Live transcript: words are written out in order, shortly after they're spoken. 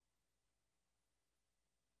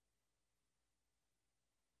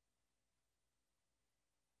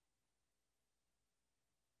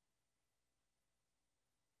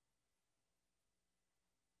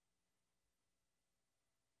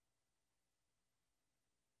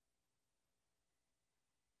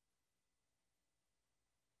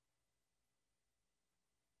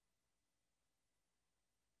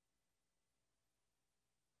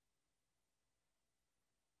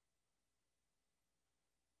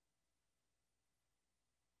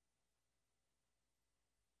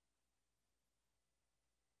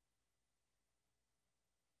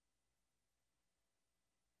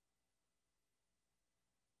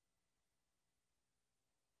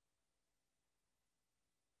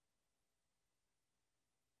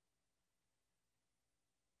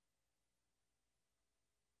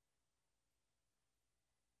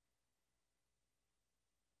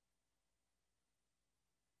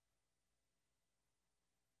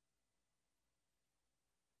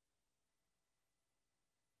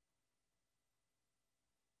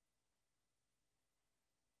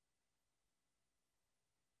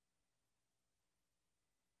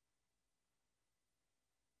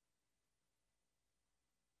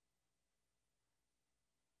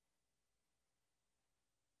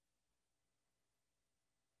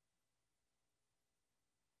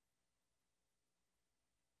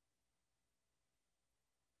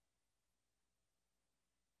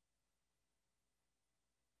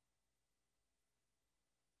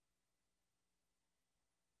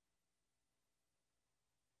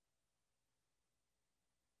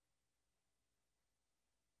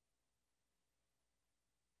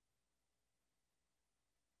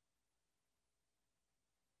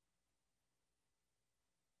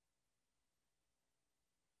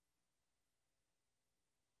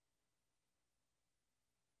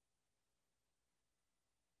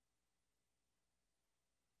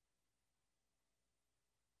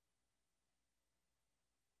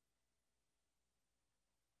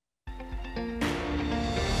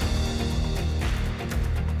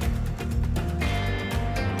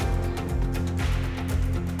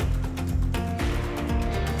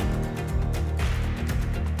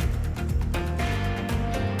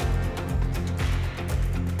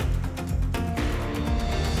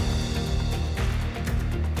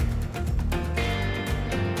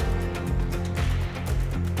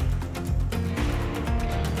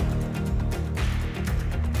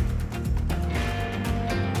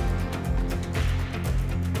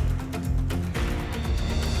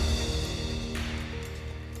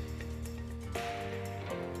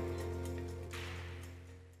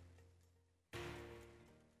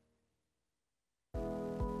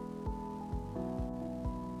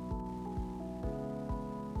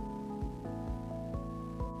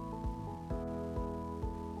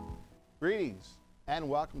Greetings and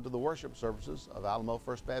welcome to the worship services of Alamo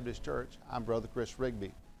First Baptist Church. I'm Brother Chris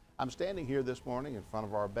Rigby. I'm standing here this morning in front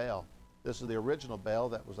of our bell. This is the original bell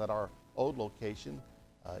that was at our old location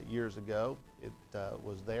years ago. It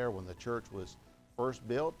was there when the church was first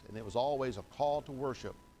built, and it was always a call to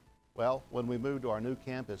worship. Well, when we moved to our new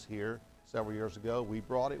campus here several years ago, we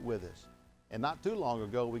brought it with us. And not too long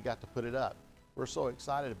ago, we got to put it up. We're so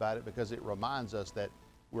excited about it because it reminds us that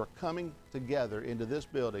we're coming together into this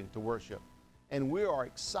building to worship. And we are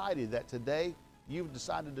excited that today you've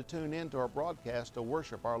decided to tune in to our broadcast to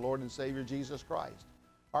worship our Lord and Savior Jesus Christ.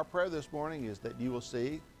 Our prayer this morning is that you will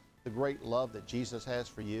see the great love that Jesus has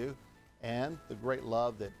for you and the great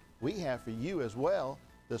love that we have for you as well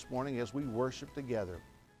this morning as we worship together.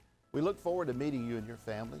 We look forward to meeting you and your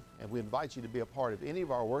family, and we invite you to be a part of any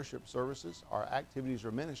of our worship services, our activities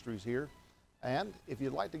or ministries here. And if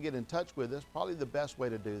you'd like to get in touch with us, probably the best way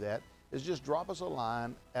to do that is just drop us a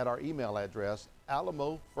line at our email address,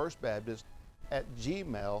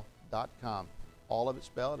 alamofirstbaptist@gmail.com. All of it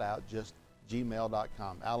spelled out, just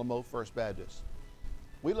gmail.com, Alamo First Baptist.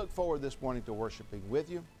 We look forward this morning to worshiping with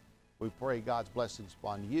you. We pray God's blessings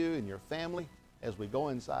upon you and your family as we go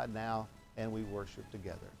inside now and we worship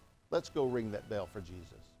together. Let's go ring that bell for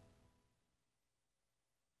Jesus.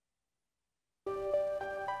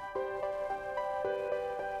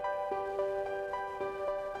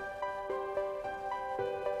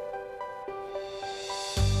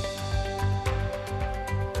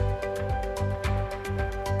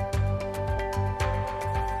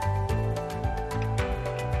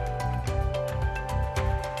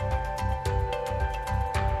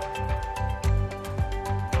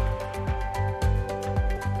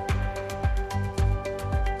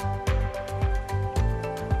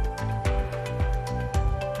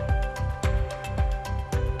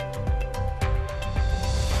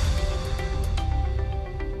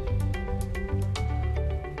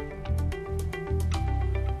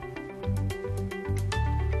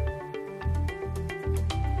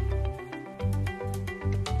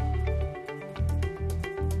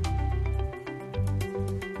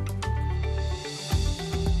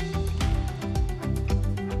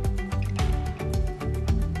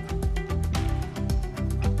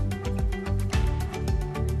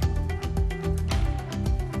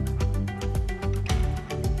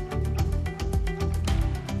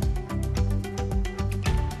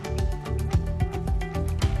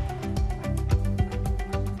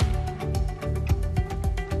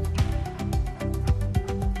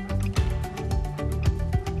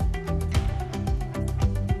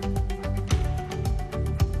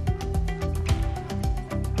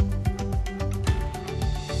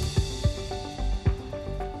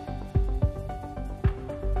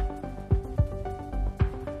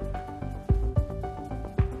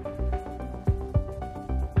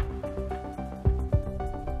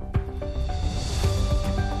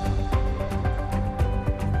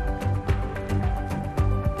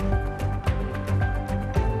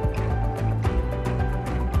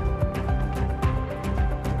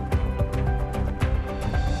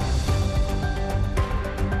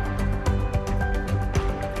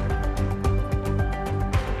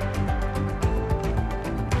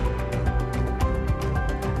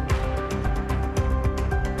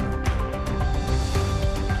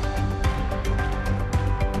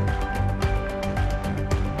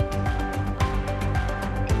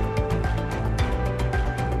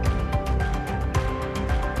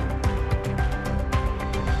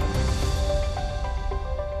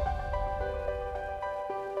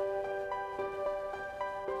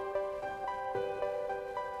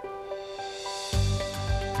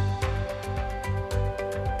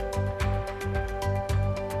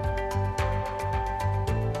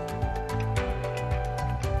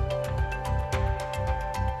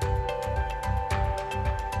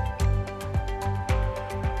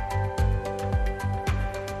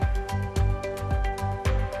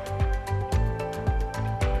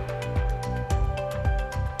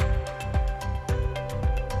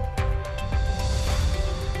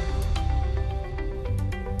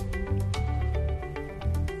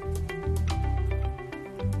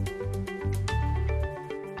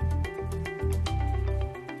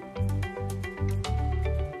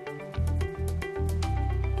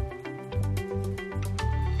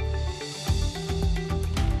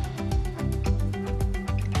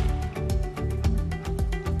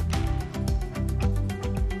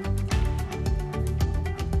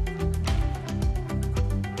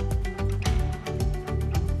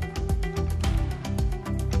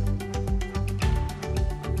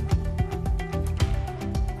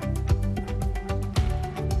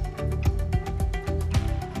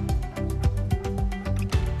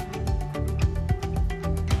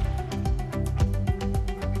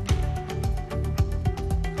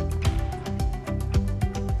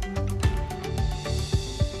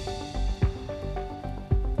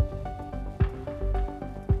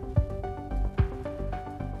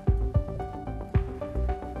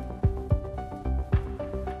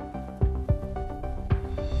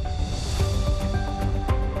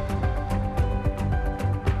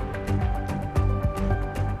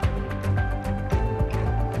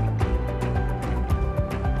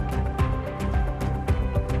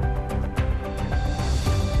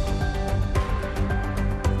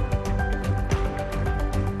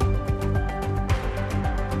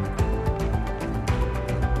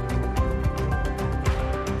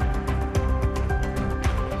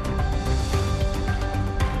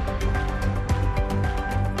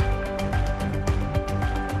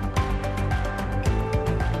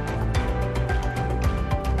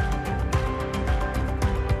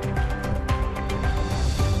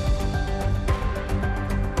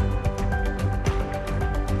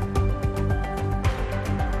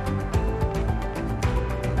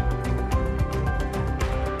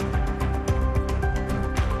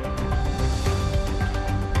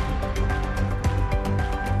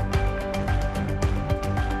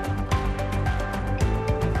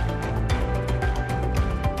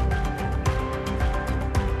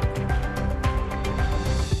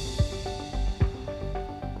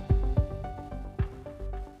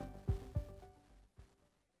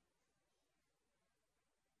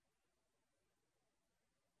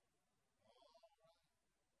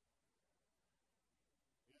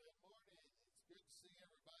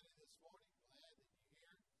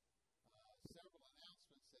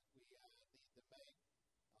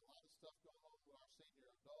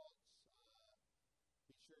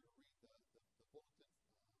 sure to read the bulletin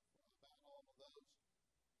about all of those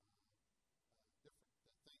different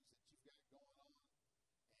things that you've got going on.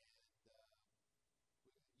 And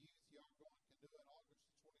youth, y'all going canoeing August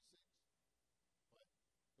the 26th? What?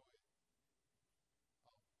 Go ahead.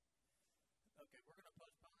 Oh. Okay, we're going to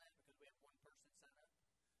postpone that because we have one person sign up.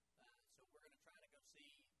 So we're going to try to go see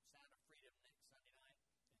Sound of Freedom next Sunday night.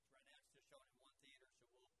 Right now it's still showing in one theater, so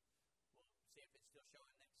we'll see if it's still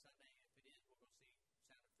showing next Sunday. If it is, we'll go see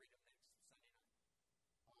Sound of Freedom next Sunday night.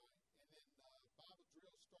 All right, and then Bible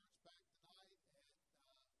drill starts back tonight at 5:30.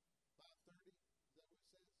 Is that what it says? Is that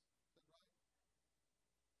right?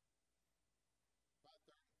 5:30. All right,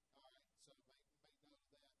 so make note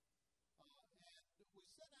of that. And we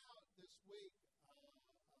sent out this week kind of an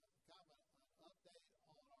update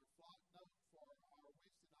on our flock note for our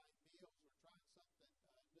Wednesday night meals. We're trying something new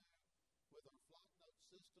with our flock note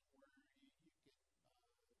system where you can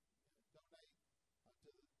donate to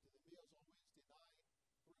the meals on Wednesday night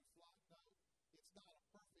through flock note. It's not a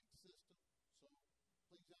perfect system, so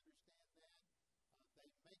please understand that. They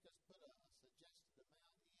make us put a suggested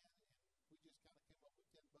amount in, and we just kind of came up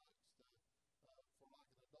with $10 for like an adult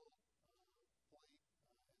plate as a suggestion.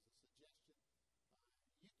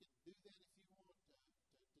 You can do that if you want to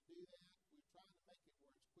do that. We're trying to make it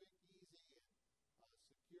where it's quick, easy, and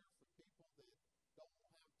secure for people that don't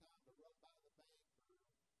have time to run by the bank or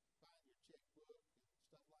find your checkbook and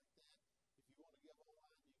stuff like that. If you want to give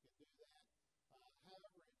online, you can do that.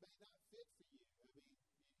 However, it may not fit for you. I mean, if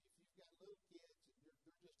you've got little kids and they're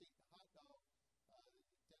just eating a hot dog, $10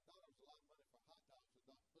 is a lot of money for hot dogs,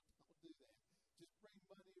 so don't do that. Just bring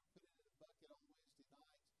money or put it in a bucket on Wednesday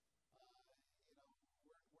nights.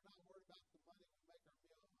 We're not worried about the money. We make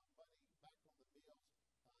our money back on the meals in a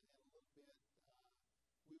little bit.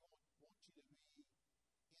 We want you to be in the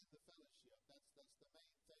fellowship. That's the main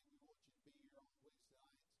thing. We want you to be here on Wednesday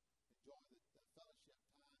nights. Enjoy the fellowship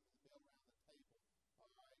time and the meal around the table. All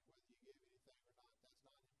right, whether you give anything or not, that's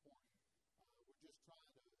not important. We're just trying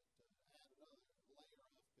to add another layer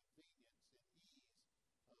of convenience and ease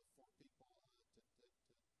for people to do some things.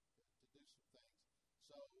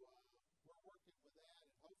 So we're working with that, and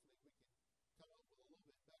hopefully we can come up with a little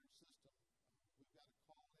bit better system. We've got to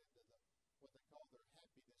call into what they call their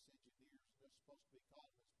happiness engineers, and they're supposed to be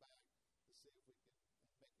calling us back to see if we can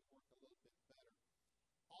make it work a little bit better.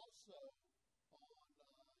 Also, on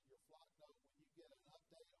your flock note, when you get an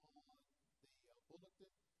update on the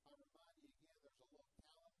bulletin, I remind you again, there's a little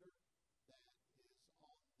calendar that is on the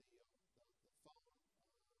phone smart device.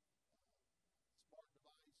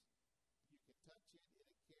 You can touch it,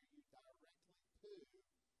 it'll carry you directly to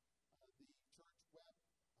the church web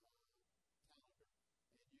calendar,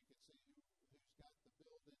 and you can see who's got the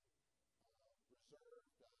building reserved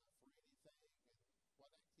for anything and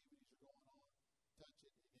what activities are going on. Touch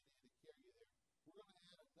it, and it'll carry you there. We're going to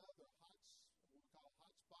add another what we call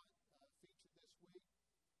hotspot feature this week.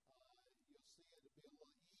 You'll see it'll be a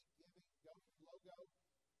little e-giving logo.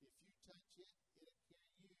 If you touch it, it'll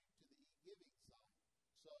carry you to the e-giving site.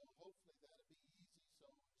 So hopefully that'll be easy. So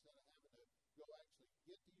instead of having to go actually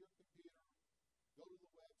get to your computer, go to the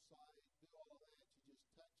website, do all of that, you just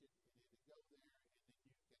touch it and it'll go there, and then you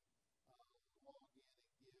can log in and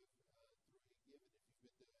give through e-giving if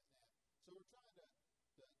you've been doing that. So we're trying to add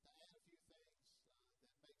a few things that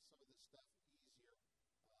make some of this stuff easier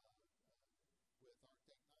with our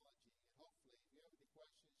technology. And hopefully, if you have any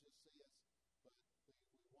questions, just see us. But we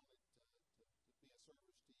want it to be a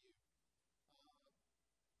service to you. Brian's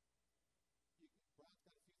got a few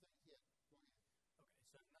things. Yeah, go ahead. Okay, so tonight there is a light supper.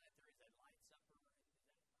 Is that at 5:30? Okay, light supper at 5:30.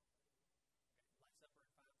 So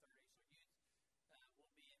youth will be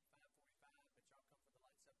at 5:45, but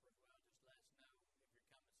y'all come for the light supper as well. Just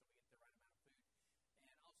let us know if you're coming so we get the right amount of food.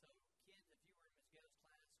 And also, kids, if you were in Ms. Gale's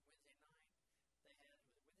class Wednesday night, was it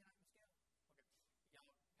Wednesday night, Ms. Gale? Okay.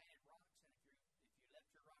 Y'all painted rocks, and if you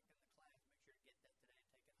left your rock in the class, make sure to get that today and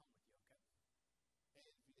take it home with you, okay? And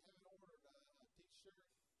if you haven't ordered a T-shirt,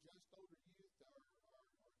 Just Older Youth, our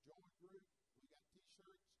Joy group, we got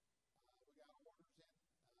T-shirts. We got orders in.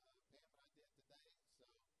 Pam and I did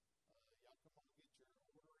today. So y'all come on and get your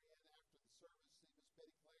order in after the service. See Miss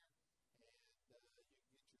Betty Claire, and you can get your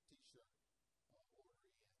T-shirt order in.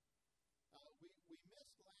 We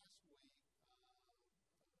missed last week.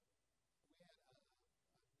 We had a new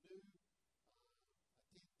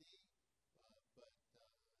attendee, but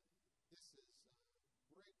this is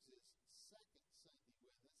Briggs' second Sunday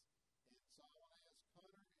with us. And so I want to ask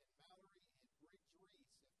Hunter and Mallory and Briggs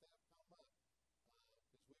Reese if they'll come up,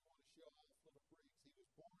 because we want to show off little Briggs. He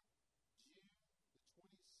was born June the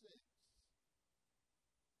 26th.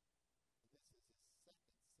 And this is his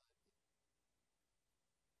second Sunday.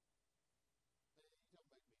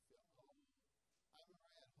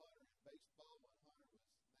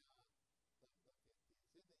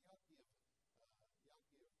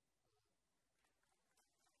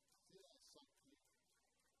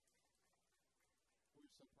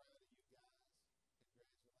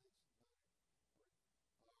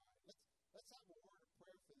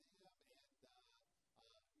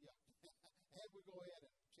 we go ahead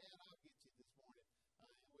and, Chad, I'll get you this morning, and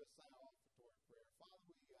we'll say our offertory prayer. Father,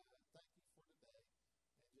 we thank you for today,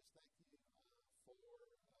 and just thank you for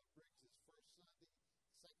Briggs' first Sunday,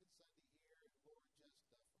 second Sunday here, and Lord, just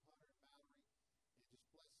for Hunter and Mallory, and just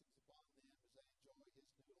blessings upon them as they enjoy his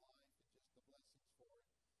new life, and just the blessings for it.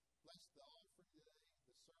 Bless the offering today,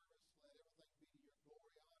 the service. Let everything be to your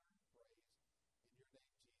glory, honor, and praise. In your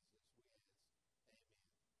name, Jesus, we ask. Amen.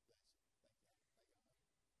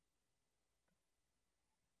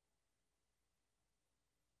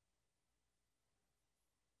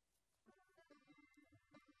 Bless you.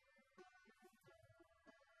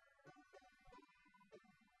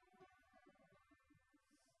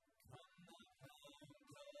 Thank you.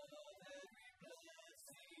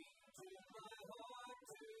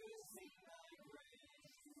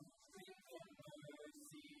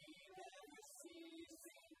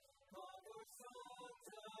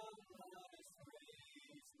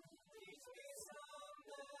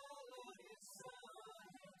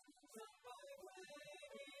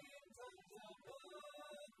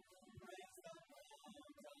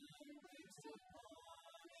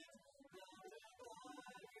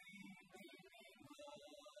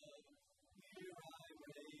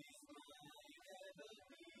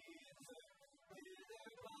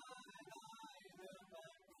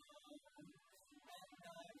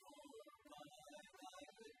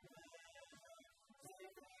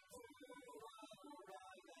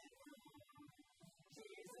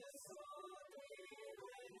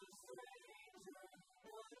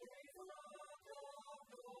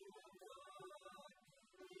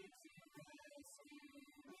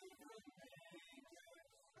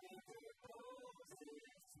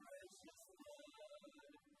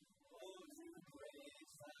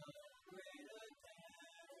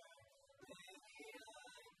 Thank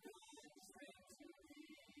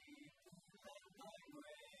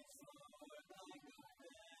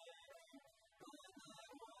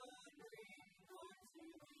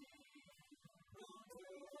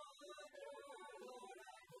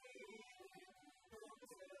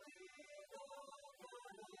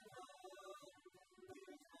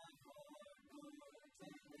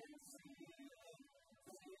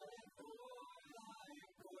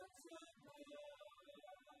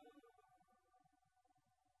you.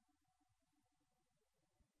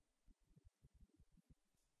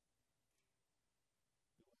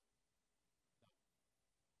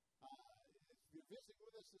 If you're visiting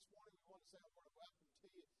with us this morning, we want to say a word of welcome to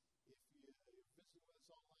you. If you're visiting with us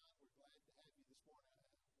online, we're glad to have you this morning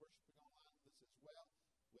worshiping online with us as well.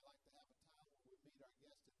 We like to have a time where we meet our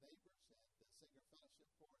guests and neighbors and sing our fellowship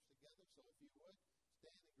chorus together. So if you would,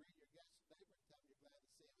 stand and greet your guests and neighbor and tell them you're glad to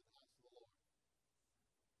see them in the house of the Lord.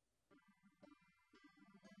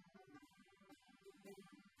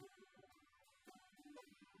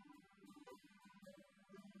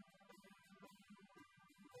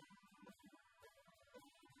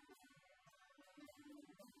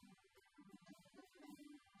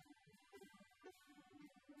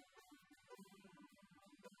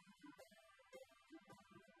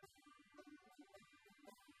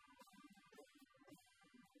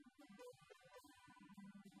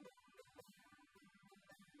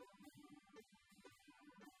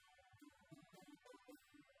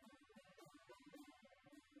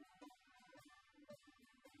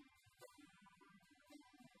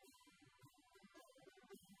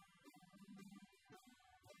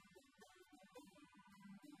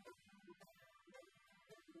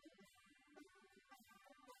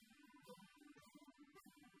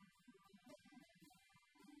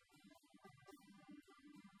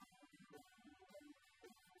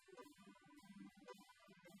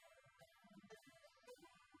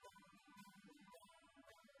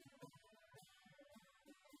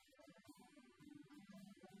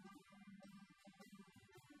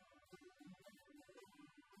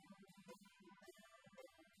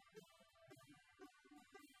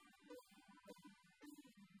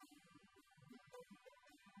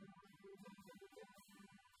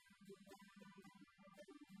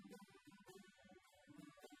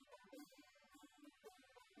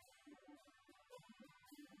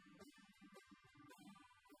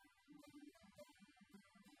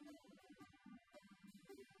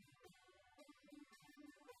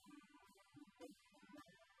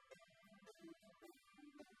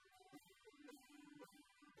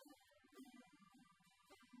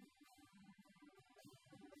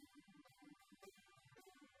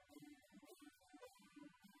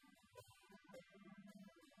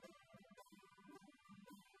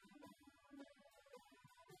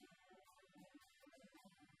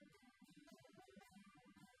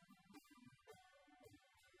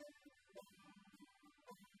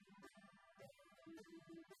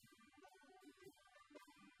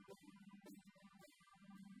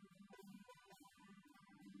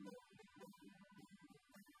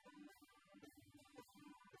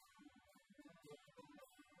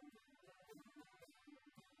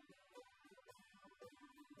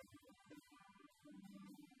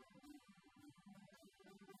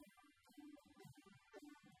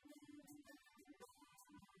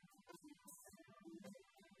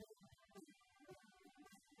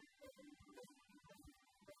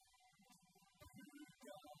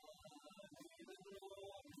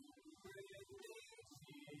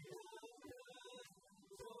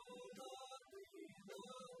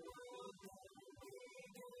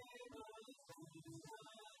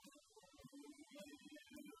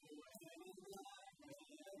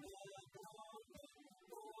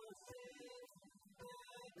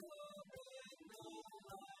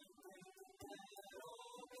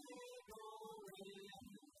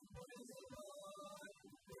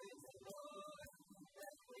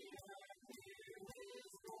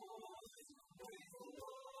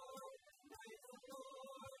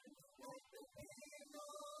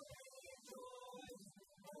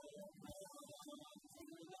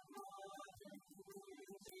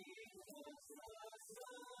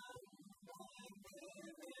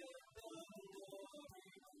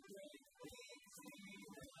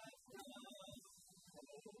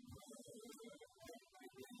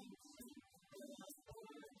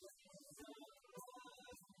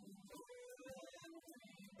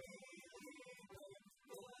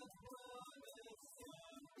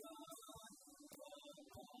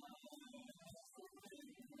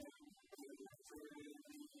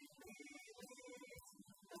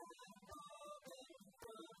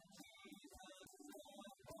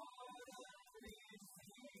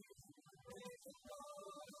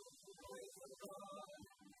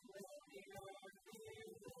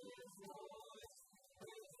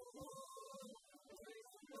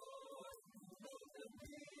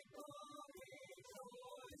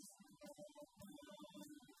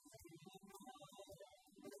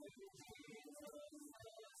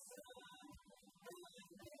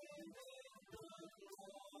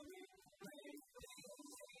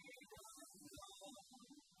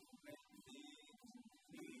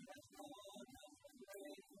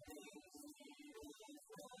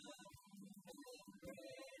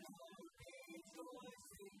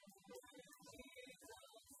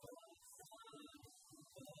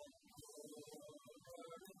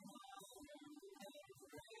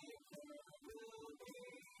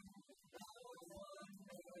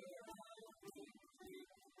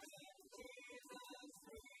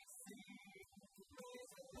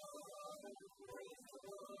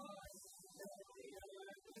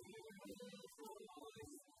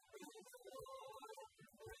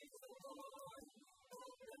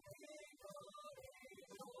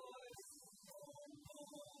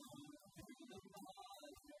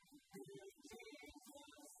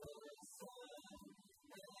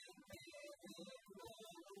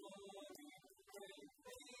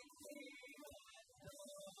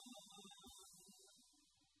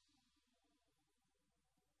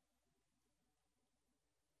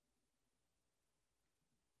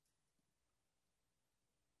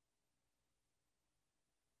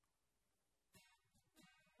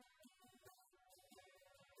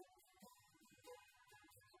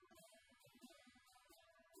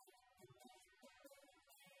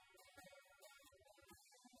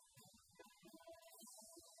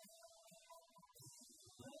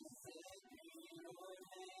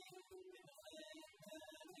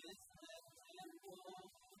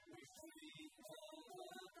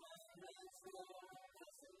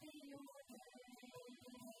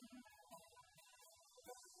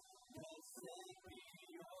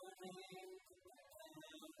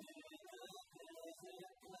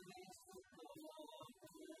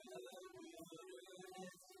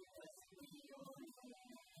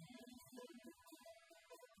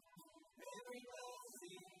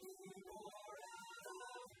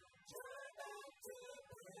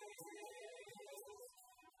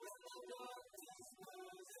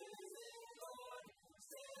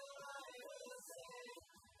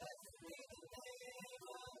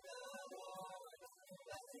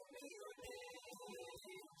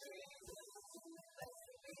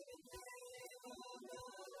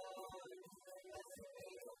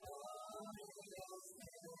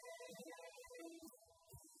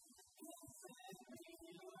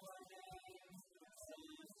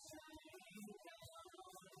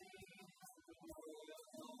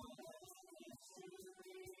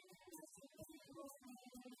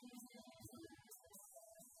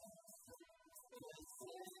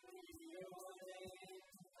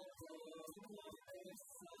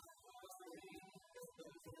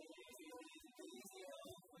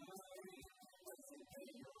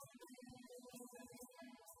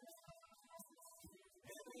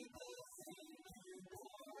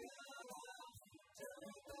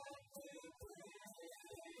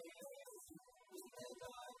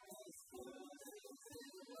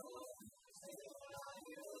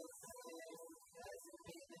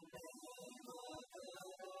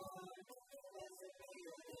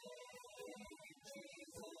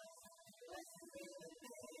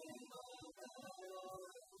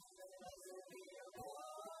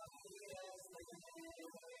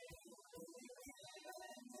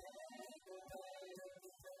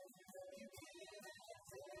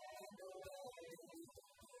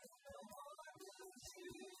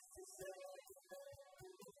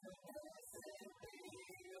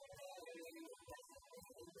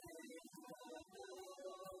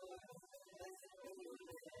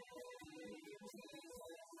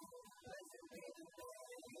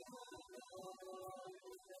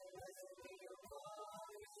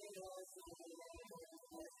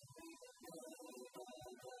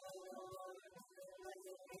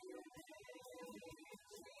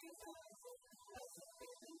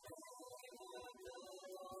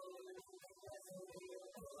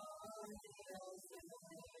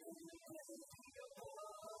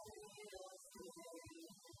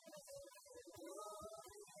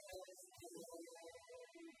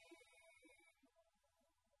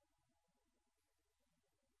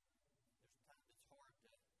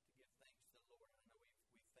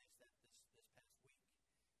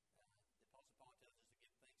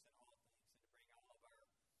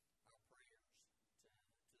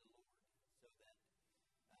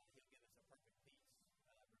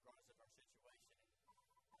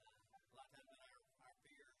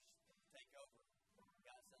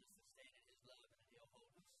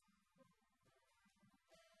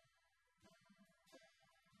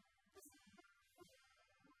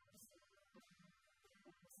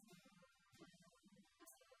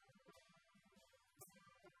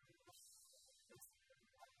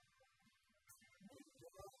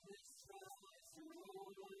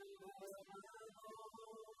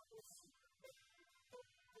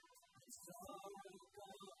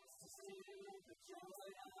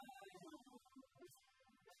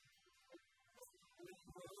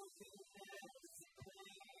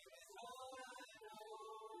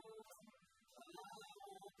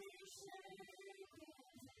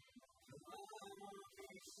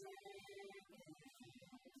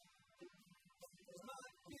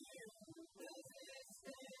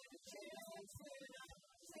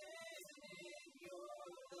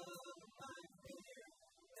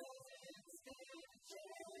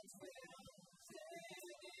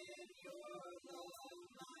 Your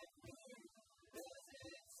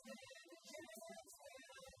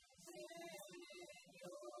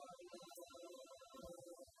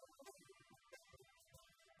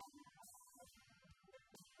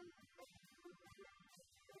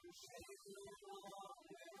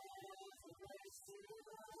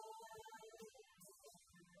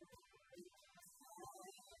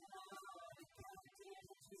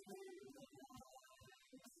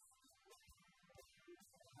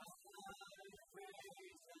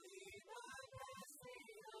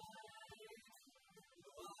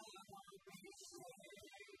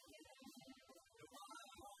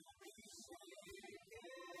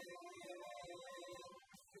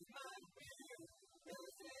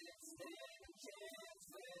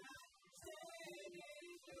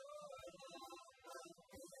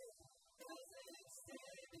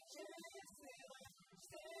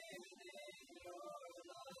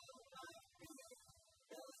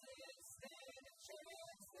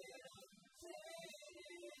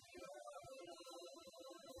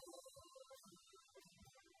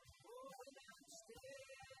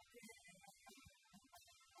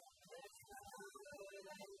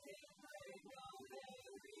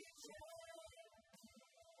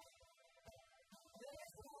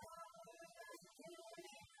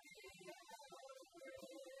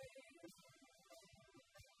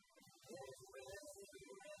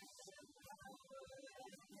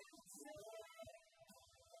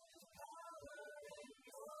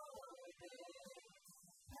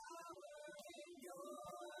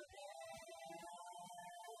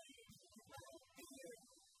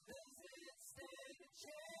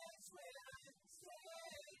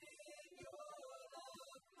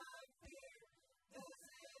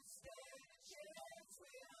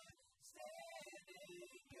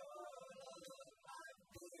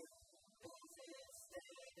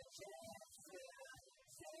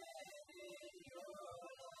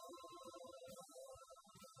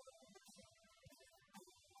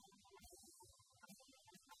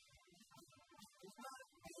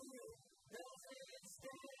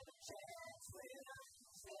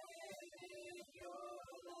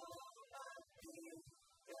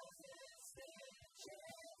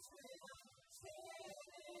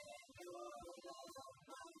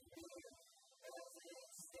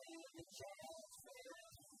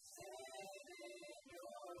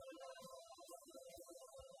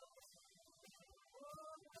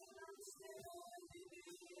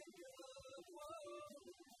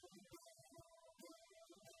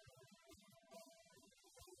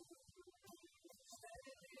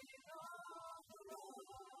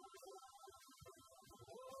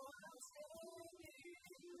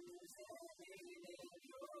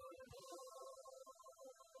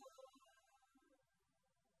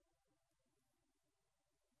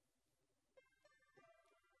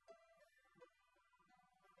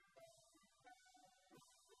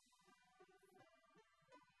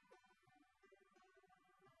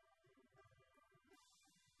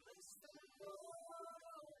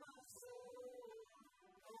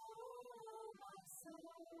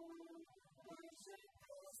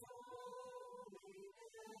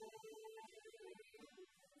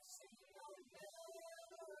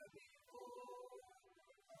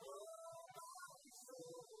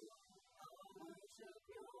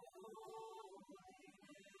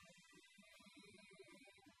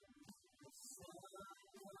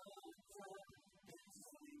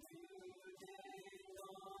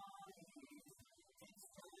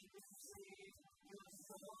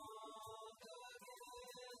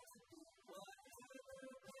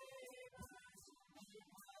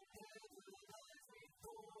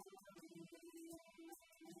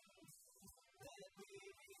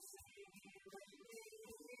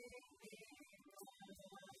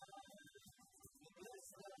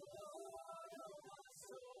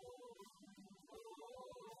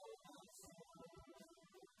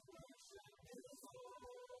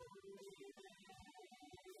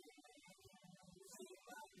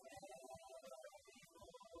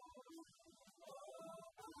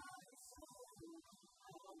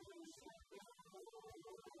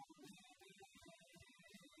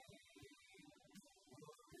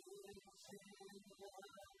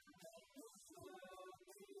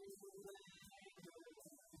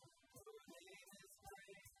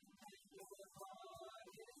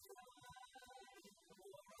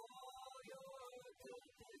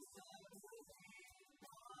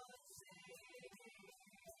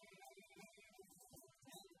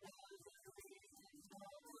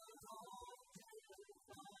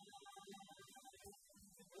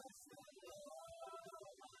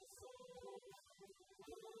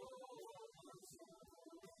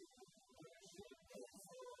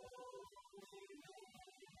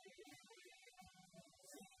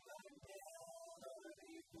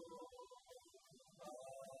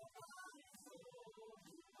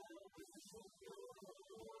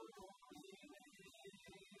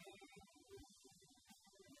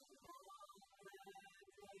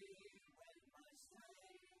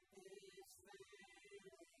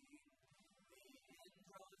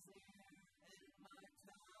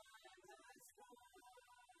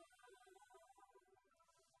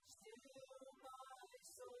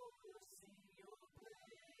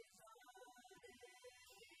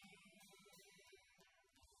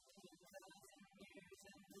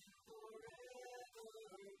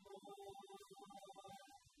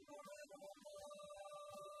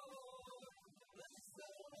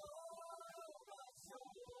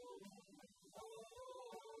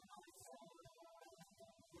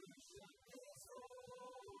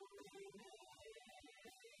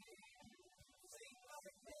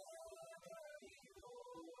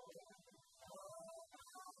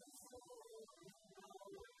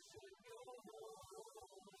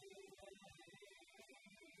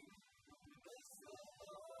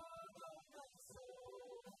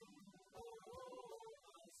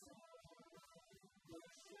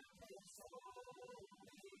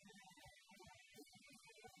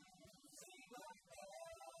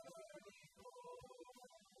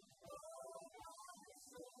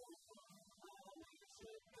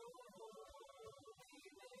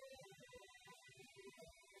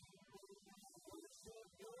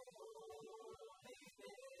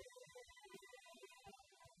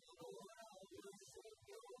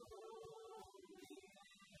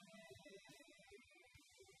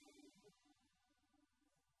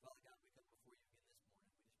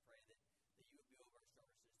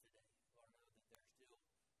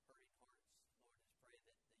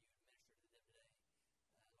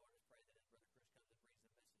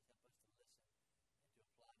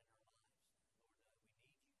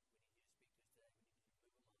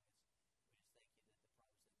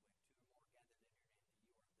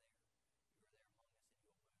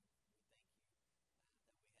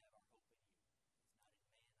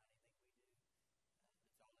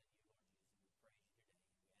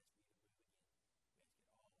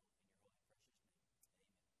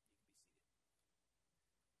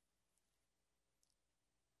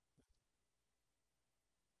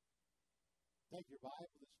Take your Bible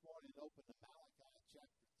this morning and open to Malachi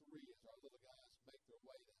chapter 3 as our little guys make their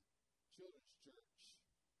way to Children's Church.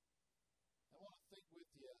 I want to think with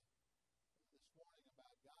you this morning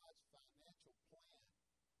about God's financial plan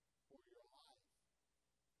for your life.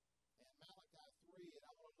 And Malachi 3, and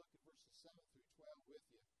I want to look at verses 7 through 12 with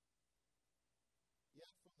you. Yet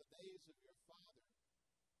from the days of your father,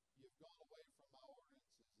 you have gone away from my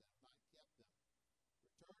ordinances and have not kept them.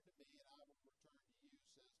 Return to me, and I will return to you,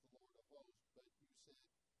 says the Lord of hosts.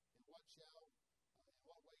 But you said, in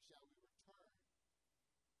what way shall we return?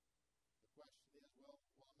 The question is, will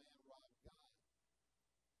a man rob God?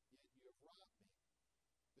 Yet you have robbed me.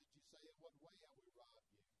 But you say, in what way have we robbed you?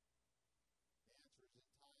 The answer is in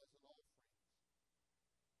tithes and offerings.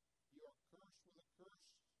 You are cursed with a curse,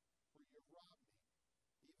 for you have robbed me,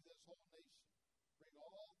 even this whole nation. Bring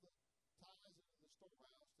all the tithes into the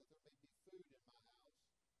storehouse, that there may be food in my house.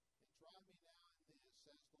 And try me now in this,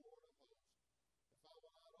 says the Lord of hosts, if I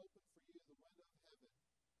will not open for you the window of heaven,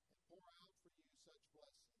 and pour out for you such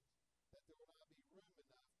blessings, that there will not be room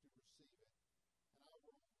enough to receive it. And I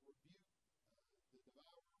will rebuke the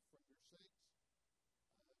devourer from your sakes,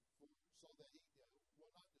 so that he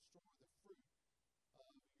will not destroy the fruit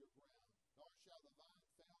of your ground. Nor shall the vine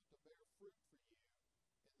fail to bear fruit for you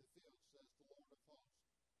in the field, says the Lord of hosts.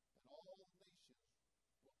 And all nations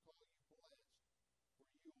will call you blessed, for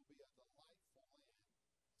you will be a delightful land, says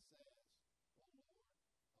the Lord of hosts.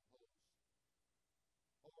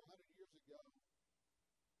 Over 100 years ago,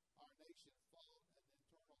 our nation fought an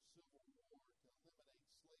internal civil war to eliminate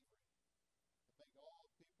slavery, to make all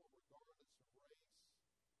people, regardless of race or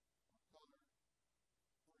color, free.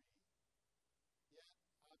 Yet,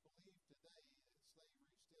 I believe today that slavery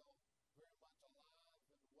is still very much alive and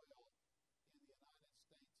well in the United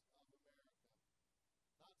States of America.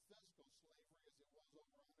 Not physical slavery as it was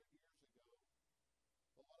over 100 years ago, but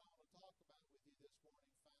what I want to talk about with you this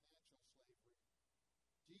morning, financial slavery.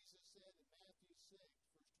 Jesus said in Matthew 6,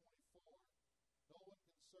 verse 24, no one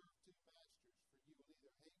can serve two masters, for you will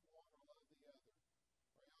either hate one or love the other,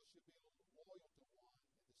 or else you'll be loyal to one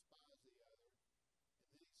and despise the other.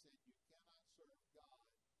 And then he said, you cannot serve God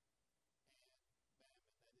and mammon, that is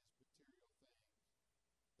material things.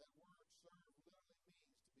 That word serve literally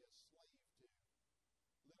means to be a slave to.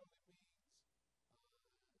 Literally means to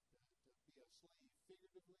be a slave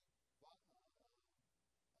figuratively,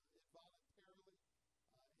 involuntarily,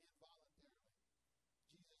 involuntarily.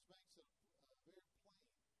 Jesus makes it very plain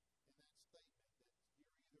in that statement that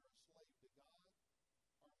you're either a slave to God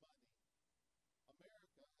or money.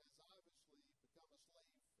 America has obviously become a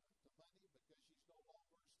slave to money because she's no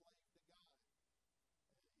longer a slave to God.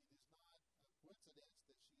 It is not a coincidence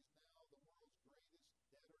that she's now the world's greatest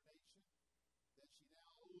debtor nation, that she now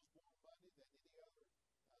owes more money than any other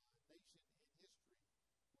nation in history.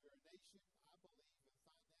 We're a nation, I believe, in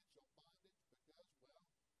financial bondage because, well,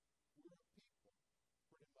 we're a people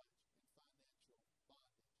pretty much in financial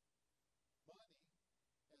bondage. Money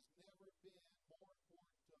has never been more important to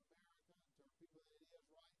America and to our people than it is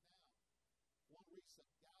right now. One recent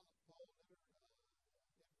Gallup poll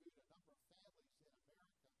interviewed a number of families in America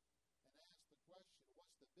and asked the question,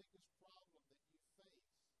 what's the biggest problem that you face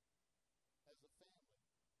as a family?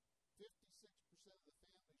 56% of the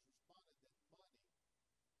families responded that money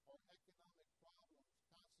or economic problems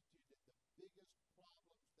constituted the biggest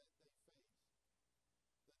problems that they face.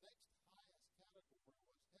 The next highest category was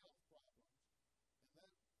health problems,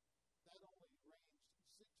 and that only ranged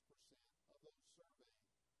 6% of those surveyed.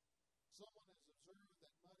 Someone has observed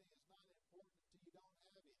that money is not important until you don't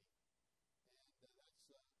have any, and that's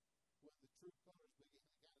when the true colors begin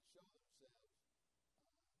to kind of show themselves.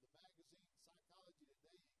 The magazine Psychology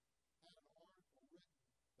Today had an article written,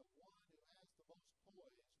 the one who has the most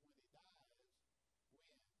toys when he dies wins.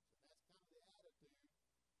 And that's kind of the attitude,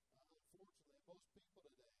 unfortunately, of most people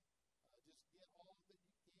today. Just get all that you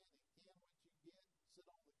can and can what you get, sit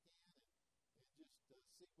on the can and just see what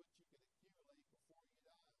you can accumulate before you die.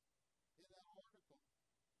 In that article,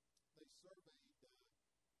 they surveyed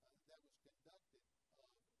that was conducted of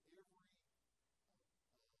every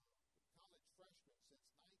college freshman since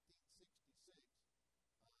 1966.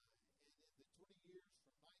 And in the 20 years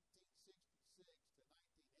from 1966 to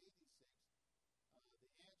 1986, the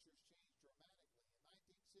answers changed dramatically. In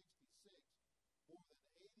 1966, more than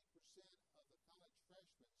 80% of the college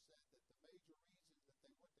freshmen said that the major reason that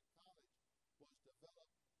they went to college was to develop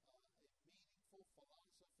a meaningful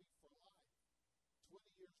philosophy for life. 20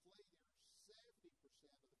 years later, 70% of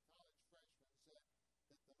the college freshmen said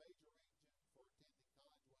that the major reason for attending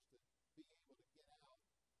college was to be able to get out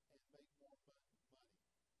and make more money.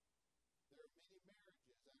 There are many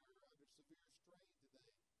marriages that are under severe strain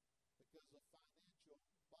today because of financial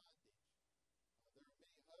bondage. There are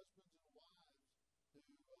many husbands and wives who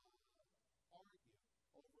argue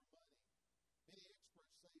over money. Many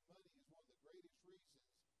experts say money is one of the greatest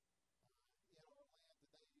reasons in our land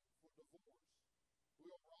today for divorce.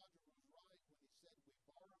 Will Rogers was right when he said we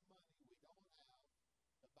borrow money we don't have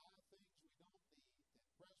to buy things we don't need, to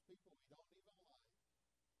impress people we don't even like.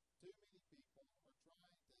 Too many people are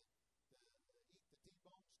trying to eat the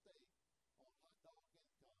T-bone steak on hot dog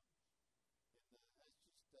incomes. And that's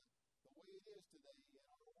just the way it is today in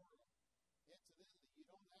our world. Incidentally, you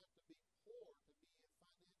don't have to be poor to be in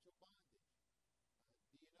financial bondage.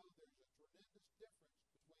 Do you know there's a tremendous difference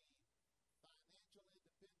between financial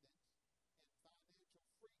independence and financial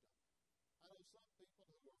freedom? I know some people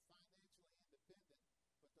who are financially independent,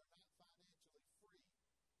 but they're not financially free.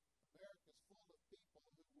 America's full of people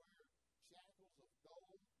who wear shackles of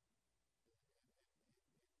gold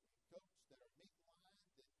and coats that are meat-lined,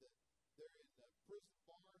 and they're in prison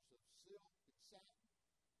bars of silk and satin.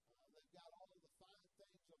 They've got all of the fine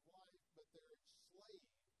things of life, but they're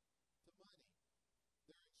enslaved to money.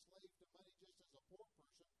 They're enslaved to money just as a poor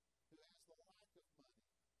person who has the lack of money.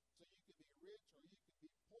 So you can be rich or you can be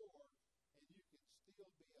poor, and you can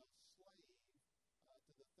still be a slave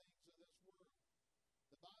to the things of this world.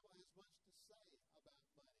 The Bible has much to say about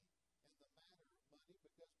money and the matter of money,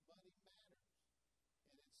 because money matters.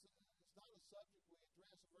 And it's not a subject we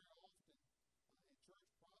address very often in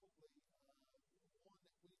church, probably one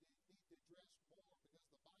that we need to address more, because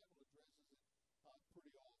the Bible addresses it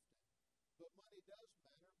pretty often. But money does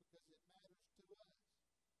matter because it matters to us.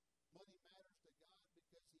 Money matters to God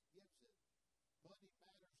because he gives it. Money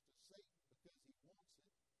matters to Satan because he wants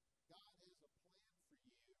it. God has a plan for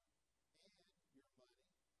you and your money.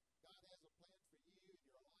 God has a plan for you in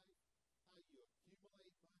your life, how you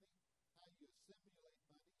accumulate money, how you assimilate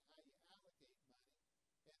money, how you allocate money.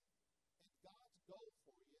 And God's goal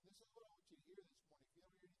for you, and this is what I want you to hear this morning. If you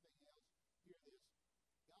don't hear anything else, hear this.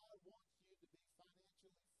 God wants you to be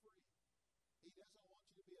financially free. He doesn't want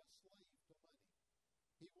you to be a slave to money.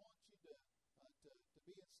 He wants you to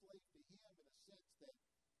be enslaved to him in a sense that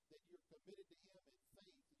you're committed to him in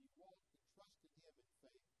faith and you walk and trust in him in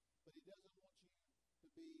faith. But he doesn't want you to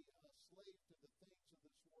be a slave to the things of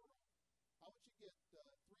this world. I want you to get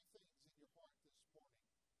three things in your heart this morning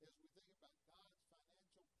as we think about God's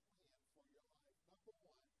financial plan for your life. Number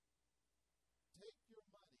one, take your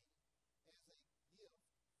money as a gift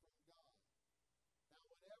from God. Now,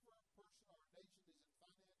 whenever a person or a nation is in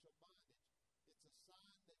financial bondage, it's a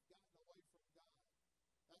sign they've gotten away from God.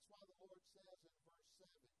 That's why the Lord says in verse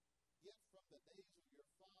 7, yet from the days of your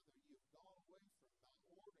father you've gone away from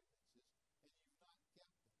my ordinances, and you've not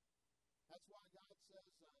kept them. That's why God says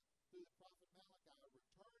through the prophet Malachi,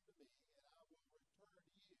 return to me, and I will return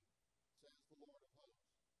to you, says the Lord of hosts.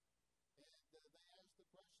 And they ask the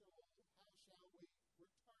question, well, how shall we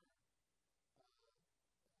return?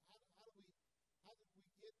 How did we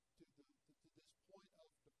get to this point of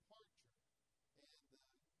departure? And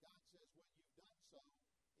God says, when you've done so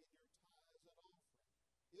in your tithes and offering.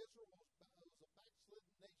 Israel was a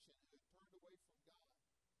backslidden nation who had turned away from God.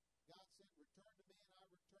 God said, return to me and I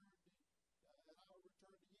will return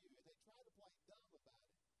to you. And they tried to play dumb about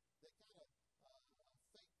it. They kind of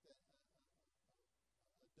faked a dumb innocence.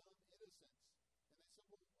 And they said,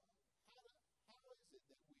 well, how is it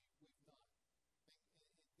that we've not?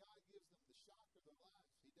 And God gives them the shock of their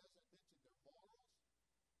lives. He doesn't mention their morals.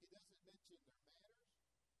 He doesn't mention their manners.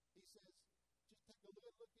 He says, just take a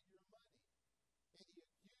look at your money. And he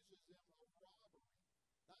accuses them of robbery.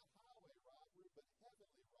 Not highway robbery, but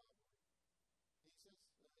heavenly robbery. He says,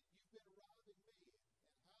 you've been robbing me.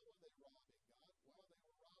 And how were they robbing God? Well, they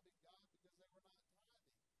were robbing God because they were not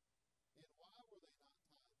tithing. And why were they not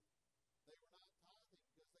tithing? They were not tithing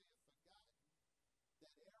because they had forgotten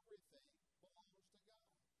that everything belongs to God.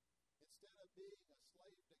 Instead of being a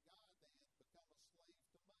slave to God, they had become a slave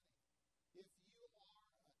to money. If you are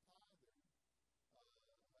a tither, if you're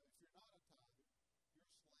not a tither, you're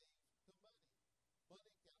a slave to money.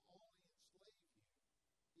 Money can only enslave you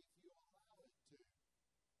if you allow it to.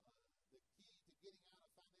 The key to getting out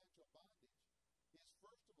of financial bondage is,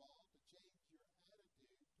 first of all, to change your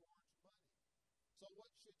attitude towards money. So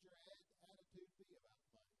what should your attitude be about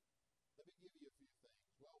money? Let me give you a few things.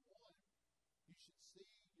 Well, one, you should see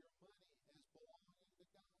your money as belonging to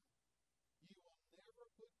God. You will never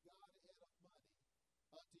put God ahead of money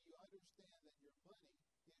until you understand that your money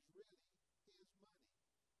is really his money.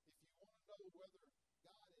 If you want to know whether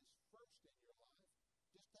God is first in your life,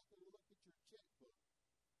 just take a look at your checkbook,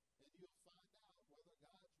 and you'll find out whether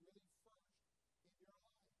God's really first in your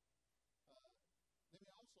life. Let me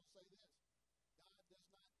also say this. God does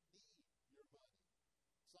not need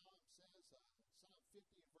Psalm says, Psalm 50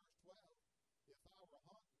 and verse 12, if I were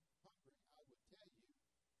hungry, I would tell you,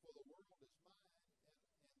 for the world is mine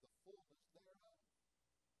and the fullness thereof.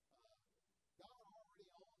 God already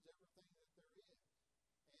owns everything that there is.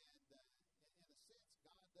 And in a sense,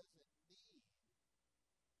 God doesn't need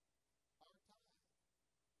our tithe.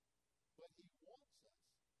 But He wants us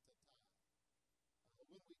to tithe. When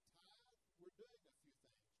we tithe, we're doing a few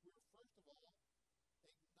things. We're, first of all,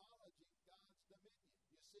 acknowledging God's dominion.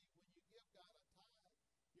 You see, when you give God a tithe,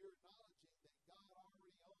 you're acknowledging that God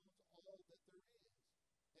already owns all that there is.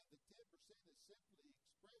 And the 10% is simply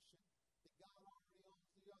expression that God already owns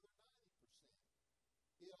the other 90%.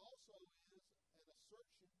 It also is an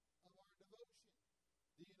assertion of our devotion.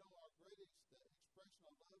 Do you know our greatest expression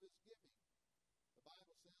of love is giving? The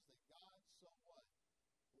Bible says that God so what?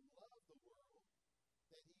 Loved the world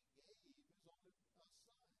that He gave His only Son.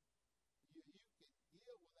 You can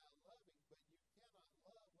give without loving, but you cannot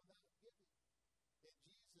love without giving. And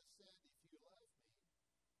Jesus said, if you love me,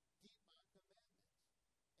 keep my commandments.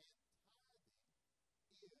 And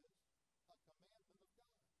tithing is a commandment of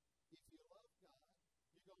God. If you love God,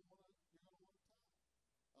 you're going to want to tithe.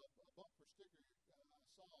 A bumper sticker I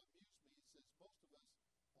saw amused me. It says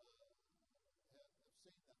most of us have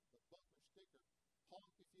seen the bumper sticker,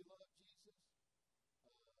 honk if you love Jesus.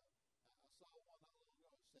 I saw one not long ago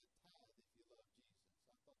that said tithe if you love Jesus.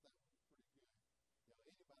 I thought that was pretty good. You know,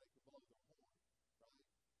 anybody can blow their horn, right?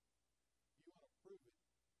 You want to prove it?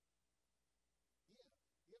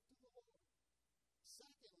 Give to the Lord.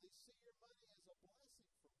 Secondly, see your money as a blessing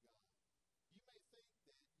from God. You may think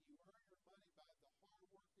that you earn your money by the hard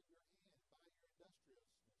work of your hand, by your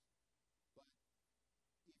industriousness. But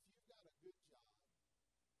if you've got a good job,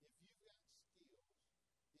 if you've got skills,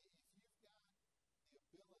 if you've got the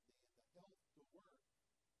ability and the health to work,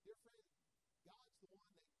 dear friend, God's the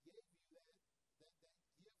one that gave you that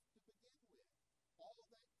gift to begin with. All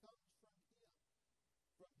that comes from Him,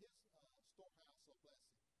 from His storehouse of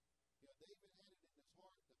blessing. You know, David had it in his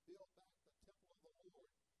heart to build back the temple of the Lord.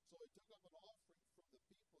 So he took up an offering from the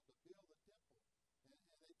people to build the temple. And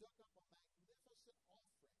they took up a magnificent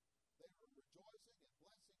offering. They were rejoicing and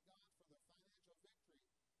blessing God for their financial victory.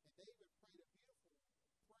 And David prayed a beautiful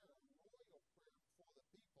prayer, a royal prayer before the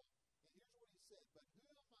people. And here's what he said, but who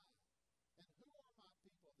am I? And who are my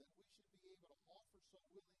people that we should be able to offer so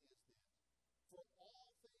willing as this? For all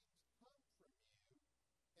things come from you,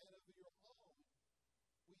 and of your own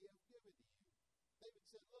we have given to you. David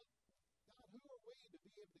said, look, God, who are we to be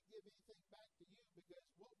able to give anything back to you? Because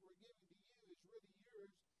what we're giving to you is really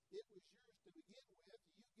yours. It was yours to begin with.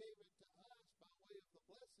 You gave it to us by way of the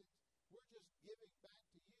blessings. We're just giving back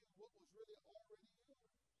to you what was really already yours.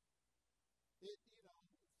 It's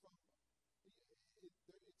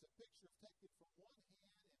a picture of taking from one hand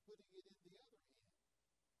and putting it in the other hand.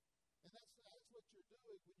 And that's what you're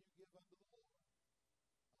doing when you give unto the Lord.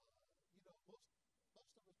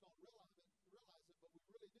 Most of us don't realize it, but we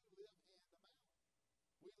really do live hand to mouth.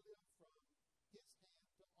 We live from His hand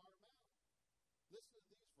to our mouth. Listen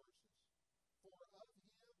to these verses. For of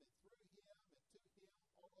Him and through Him and to Him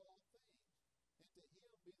are all things, and to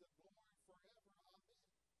Him be the glory forever. Amen.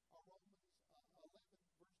 Our Romans 11,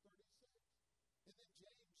 verse 36. And then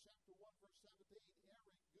James chapter 1, verse 17.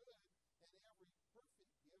 Every good and every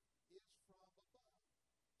perfect gift is from above.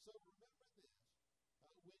 So remember this.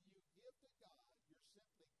 When you give to God, you're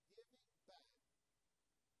simply giving back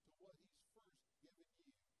to what He's first given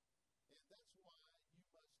you. And that's why you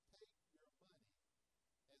must take your money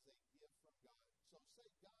as a gift from God. So say,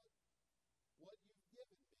 God, what you've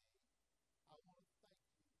given me, I want to thank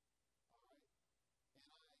you. All right? And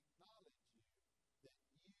I acknowledge you that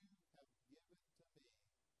you have given to me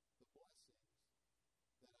the blessings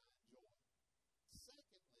that I enjoy.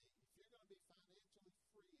 Secondly, if you're going to be financially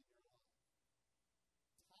free in your life,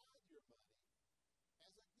 tithe your money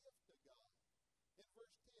as a gift to God. In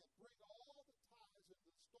verse 10, bring all the tithes into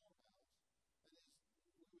the storehouse. And as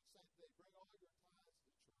we would say today, bring all your tithes to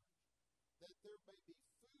church, that there may be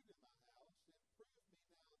food in my house, and prove me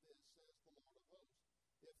now this, says the Lord of hosts,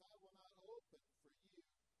 if I will not open for you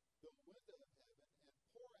the window of heaven and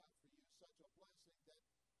pour out for you such a blessing that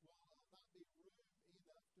will not be room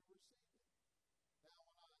enough to receive it. Now,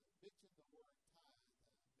 when I mentioned the word tithe,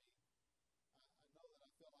 I know that I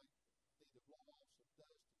feel like I need to blow off some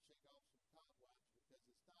dust and shake off some cobwebs, because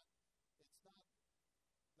it's not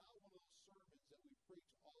one of those sermons that we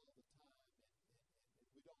preach all the time,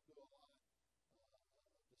 and we don't do a lot of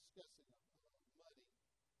discussing of money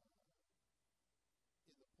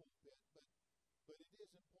in the pulpit, but it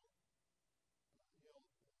is important. The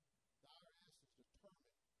IRS has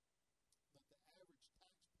determined that the average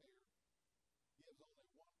taxpayer gives only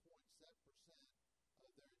 1%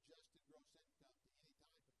 gross income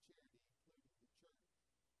to any type of charity, including the church.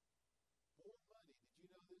 More money, did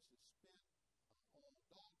you know this, is spent on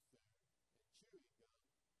dog food and chewing gum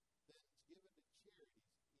than is given to charities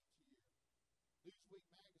each year. Newsweek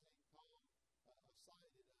magazine cited a Gallup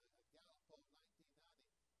poll in 1990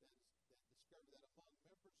 that discovered that among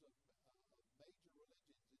members of major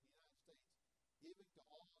religions in the United States, giving to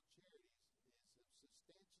all charities is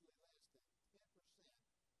substantially less than 10%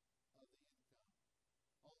 of the income.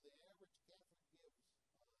 On the average, the Catholics give 1%,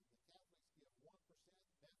 Methodists 1.3%,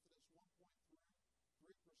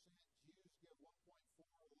 Jews give 1.4%,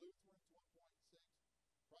 Lutherans 1.6%,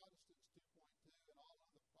 Protestants 2.2%, and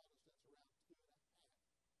all other Protestants around 2.5%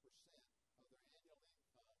 of their annual income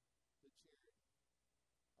to charity.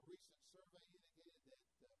 A recent survey indicated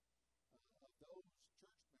that of those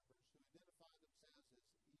church members who identify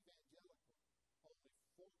themselves as evangelical, only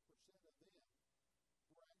 4% of them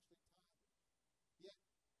were actually tithers. Yet,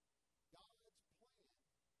 God's plan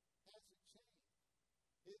hasn't changed.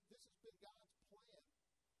 This has been God's plan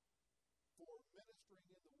for ministering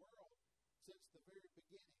in the world since the very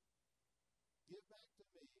beginning. Give back to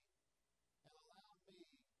me and allow me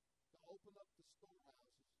to open up the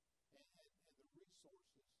storehouses and the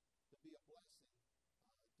resources to be a blessing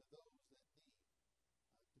to those that need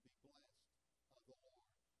to be blessed of the Lord.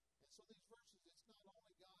 And so these verses, it's not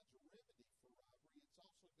only God's remedy for robbery, it's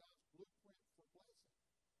also God's blueprint for blessing.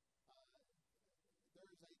 There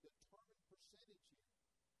is a determined percentage here.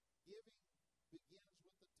 Giving begins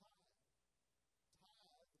with the tithe.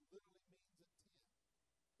 Tithe literally means a tenth.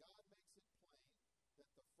 God makes it plain that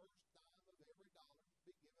the first dime of every dollar to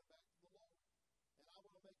be given back to the Lord. And I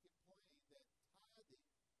want to make it plain that tithing is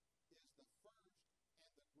the first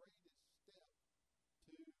and the greatest step to financial freedom.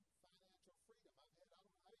 I don't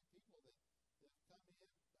know how many people that have come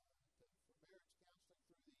in for marriage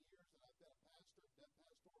counseling through the years, and I've been a pastor, done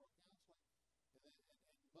pastoral counseling, and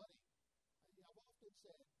money. I've often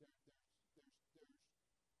said there's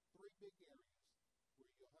three big areas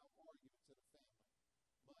where you'll have arguments in a family: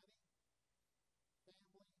 money,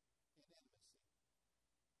 family,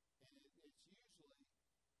 and intimacy. And it's usually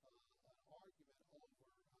an argument over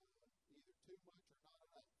either too much or not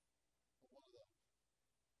enough, or one of those.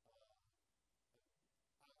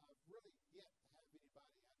 I've really yet to have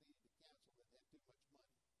anybody I needed to counsel that had too much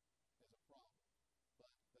money as a problem.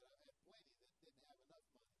 But I've had plenty that didn't have enough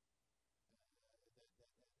money that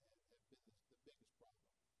have been the biggest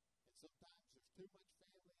problem. And sometimes there's too much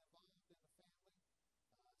family involved in a family.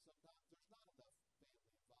 Sometimes there's not enough family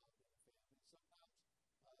involved in a family.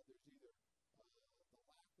 Sometimes there's either the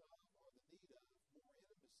lack of or the need of more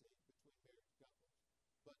intimacy between married couples.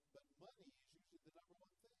 But money is usually the number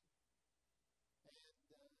one thing.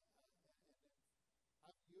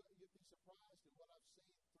 And you'd be surprised at what I've seen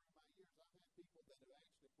through my years. I've had people that have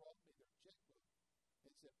actually brought me their checkbook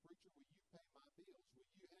and said, "Preacher, will you pay my bills? Will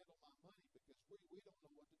you handle my money? Because we don't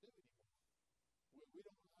know what to do anymore. We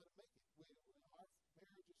don't know how to make it. Our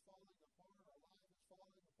marriage is falling apart. Our life is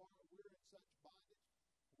falling apart. We're in such bondage.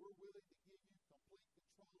 We're willing to give you complete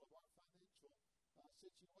control of our financial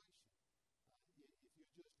situation if you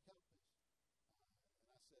just help us." And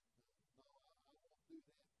I said, "No, I won't do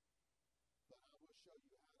that. But I will show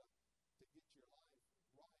you how to get your life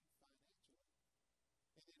right financially."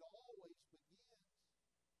 And it always begins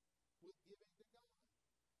with giving to God.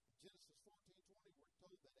 In Genesis 14:20, we're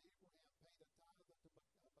told that Abraham paid a tithe unto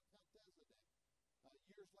Melchizedek.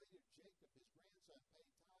 Years later, Jacob, his grandson,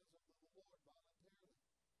 paid tithes unto the Lord voluntarily.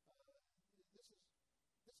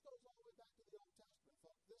 This goes all the way back to the Old Testament,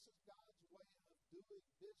 folks. This is God's way of doing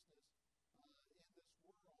business in this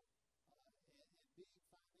world and being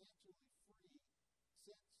financially free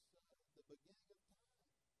since the beginning of time.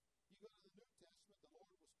 You go to the New Testament, the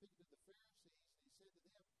Lord was speaking to the Pharisees, and he said to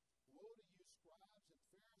them, "Woe to you, scribes and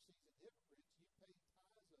Pharisees and hypocrites! You pay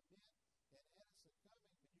tithes of mint and innocent coming,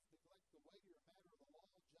 but you neglect the weightier matter of the law,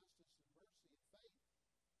 justice and mercy and faith.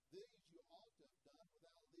 These you ought to have done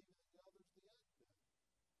without leaving the others the undone."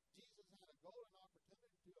 Jesus had a golden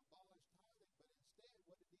opportunity to abolish tithing, but instead,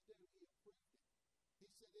 what did he do? He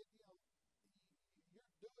approved it. He said,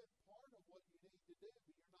 "You're doing part of what you need to do, but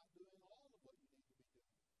you're not doing all of what you need to be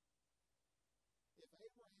doing." If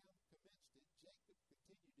Abraham commenced it, Jacob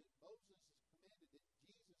continued it, Moses has commanded it,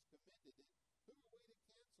 Jesus commended it, who are we to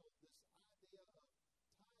cancel this idea of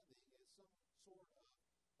tithing as some sort of senseless program?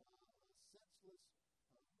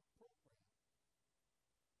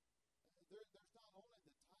 There's not only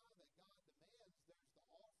the tithe that God demands, there's the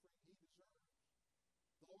offering he deserves.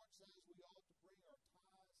 The Lord says we ought to bring our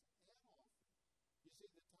tithes and offerings. You see,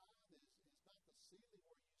 the tithe is not the ceiling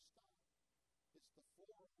where you stop. It's the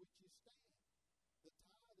floor on which you stand. The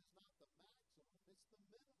tithe is not the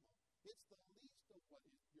minimal. It's the least of what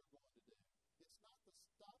you're going to do. It's not the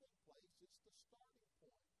stopping place, it's the starting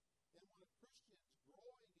point. And when a Christian's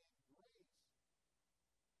growing in grace,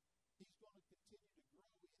 he's going to continue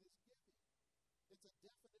to grow in his giving. It's a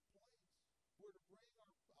definite place. We're to bring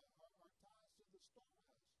our tithes to the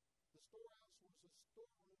storehouse. The storehouse was a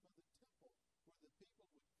storeroom of the temple where the people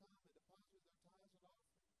would come and deposit their tithes and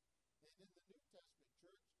offerings. And in the New Testament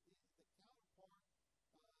church, the counterpart is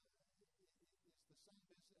the same as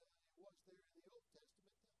it was there in the Old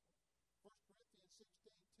Testament temple. 1 Corinthians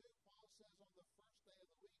 16:2, Paul says, on the first day of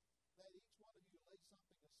the week, let each one of you lay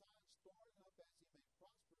something aside, storing up as he may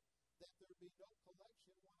prosper, that there be no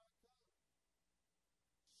collection when I come.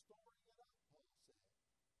 Storing it up, Paul said.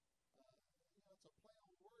 It's a play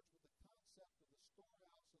on words, but the concept of the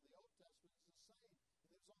storehouse of the Old Testament is the same. And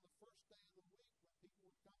it was on the first day of the week when people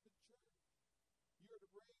would come to church. You're to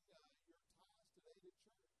bring your tithes today to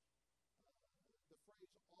church. The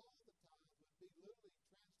phrase all the tithe would be literally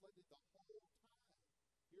translated the whole tithe.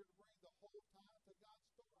 You're to bring the whole tithe to God's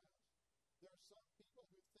storehouse. There are some people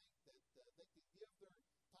who think that they can give their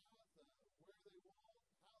tithe where they want,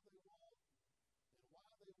 how they want, and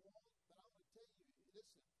why they want. But I'm going to tell you,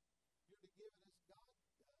 listen, you're to give it as God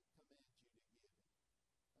commands you to give it.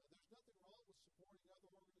 There's nothing wrong with supporting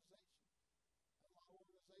other organizations. A lot of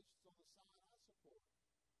organizations on the side I support.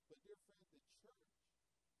 But dear friend, the church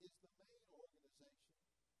is the main organization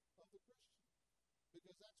of the Christian.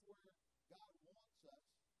 Because that's where God wants us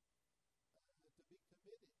to be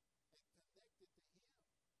committed and connected to Him.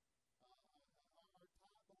 Our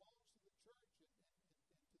tithe belongs to the church and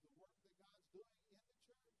to the work that God's doing in the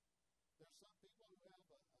church. There's some people who have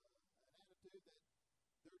an attitude that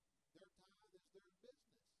their tithe is their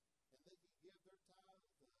business, and they can give their tithe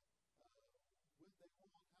when they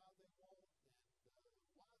want, how they want, and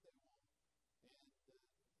why they want. And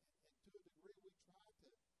to a degree, we try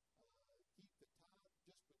to keep the tithe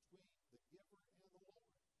just between the giver and the Lord.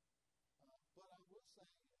 But I will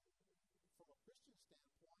say, from a Christian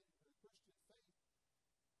standpoint, and a Christian faith,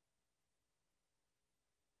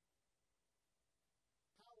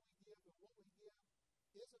 how we give and what we give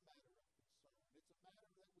is a matter of concern. It's a matter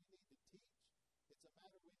that we need to teach. It's a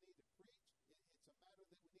matter we need to preach. It's a matter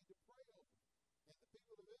that we need to pray over. And the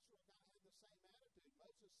people of Israel kind of had the same attitude.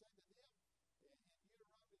 Moses said to them in Deuteronomy 12,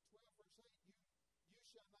 verse 8, you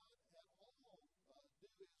shall not at all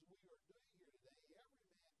do as we are doing here today, every man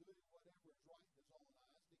doing whatever is right in his own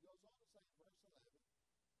eyes. And he goes on to say in verse 11,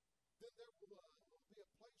 then there will be a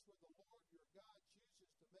place where the Lord your God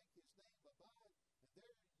chooses to make his name abide, and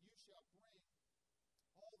there you shall bring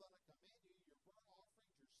all that I command you, your burnt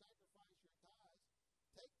offerings, your sacrifice, your tithes.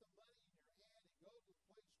 Take the money in your hand and go to the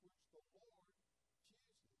place which the Lord chooses,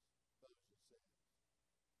 Moses says.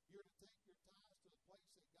 You're to take your tithes to the place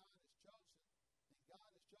that God has chosen, and God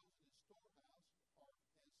has chosen his storehouse, or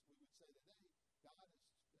as we would say today, God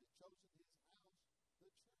has chosen his house,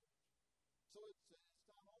 the church. So it's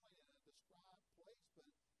not only a described place,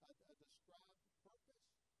 but a described purpose.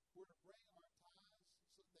 We're to bring our tithes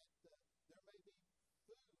so that there may be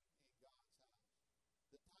food in God's house.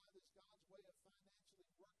 The tithe is God's way of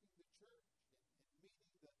financially working the church and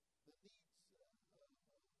meeting the needs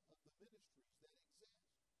of the ministries that exist.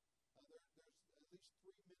 There's at least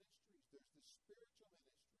three ministries. There's the spiritual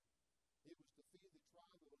ministry. It was to feed the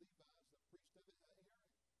tribe of Levi as the priest of Aaron.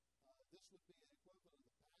 This would be an equivalent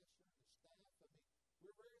of the pastor and the staff. I mean,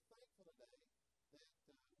 we're very thankful today that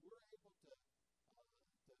we're able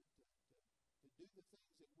to do the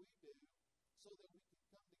things that we do so that we can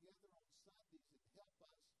come together on Sundays and help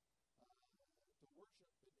us to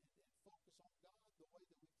worship and focus on God the way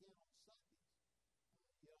that we can on Sundays.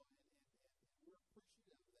 And we're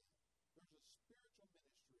appreciative of that. There's a spiritual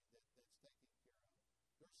ministry that's taken care of.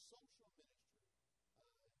 There's social ministry.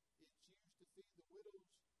 It's used to feed the widows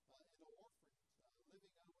and the orphans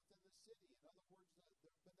living within the city. In other words,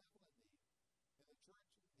 their benevolent need. And the church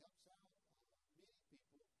helps out many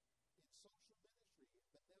people in social ministry and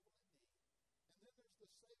benevolent need. And then there's the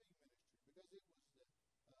saving ministry, because it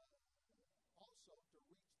was also to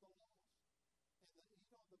reach the lost. And the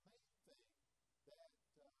main thing that we're able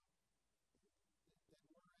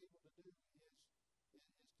to do is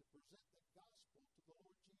to present the gospel to the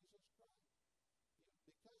Lord Jesus Christ.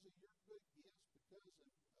 Because of your good gifts, because of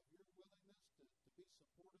your willingness to be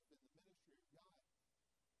supportive in the ministry of God.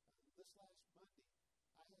 This last Monday,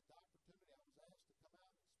 I had the opportunity. I was asked to come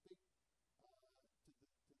out and speak to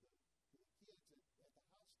the kids at the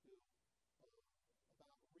high school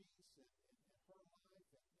about Reese and her life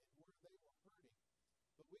and where they were hurting.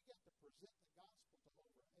 But we got to present the gospel to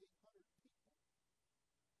over 800 people.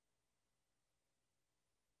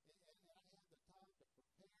 And I had the time to prepare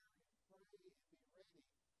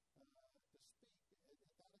to speak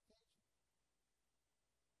at that occasion.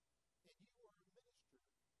 And you were a minister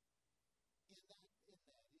in that. It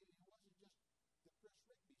wasn't just the Chris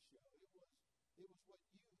Rigby show. It was what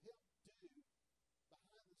you helped do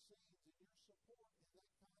behind the scenes in your support in that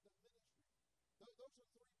kind of ministry. Those are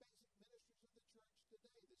three basic ministries of the church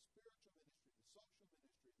today: the spiritual ministry, the social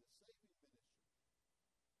ministry, the saving ministry.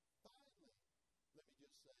 Finally, let me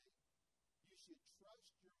just say, you should trust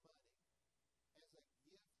your money as a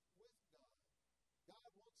gift with God. God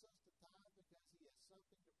wants us to tithe because He has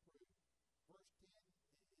something to prove. Verse 10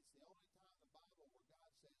 is the only time in the Bible where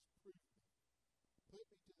God says, "Prove me. Put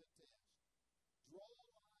me to the test. Draw a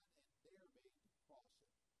line and dare me to cross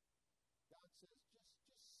it." God says, just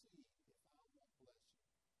see if I won't bless you.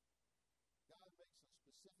 God makes some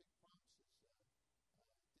specific promises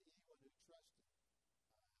to anyone who trusts Him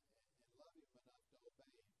and love Him enough to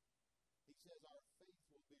obey Him. He says our faith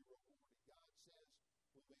will be rewarded. God says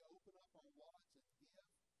when we open up our wallets and give,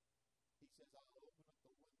 He says, "I'll open up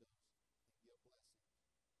the windows and give blessings."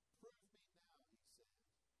 Prove me now, He says,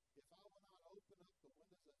 if I will not open up the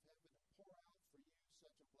windows of heaven and pour out for you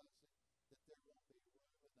such a blessing that there won't be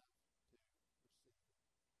room enough to receive it.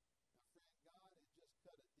 Now, friend, God has just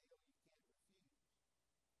cut a deal you can't refuse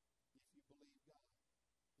if you believe God.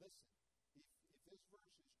 Listen, if this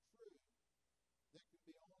verse is true, there can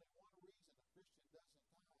be only one reason a Christian doesn't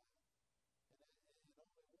tithe, and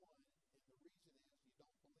only one, and the reason is you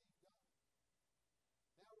don't believe God.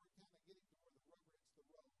 Now we're kind of getting to where the rubber hits the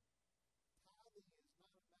road. Tithing is not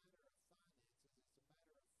a matter of finances, it's a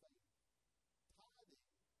matter of faith. Tithing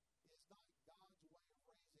is not God's way of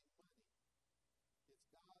raising money. It's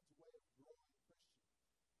God's way of growing Christians.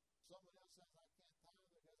 Someone else says, "I can't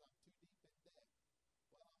tithe because I'm too deep in debt."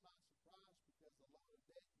 Well, I'm not surprised, because the load of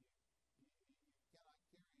debt you cannot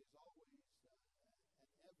carry is always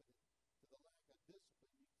an evidence to the lack of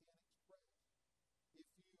discipline you can't express. If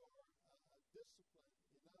you are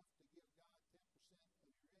disciplined enough to give God 10% of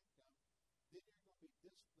your income, then you're going to be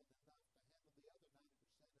disciplined enough to handle the other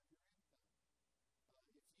 90% of your income. If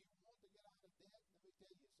you want to get out of debt, let me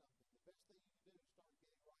tell you something. The best thing you can do is start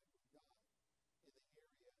getting right with God in the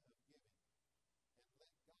area of giving, and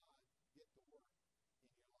let God get to work in your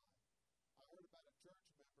life. I heard about a church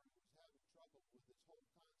member who was having trouble with this whole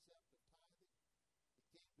concept of tithing.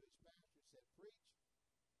 He came to his pastor and said, "Preach,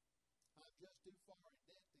 I'm just too far in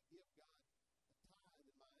debt to give God a tithe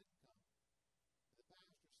in my income." And the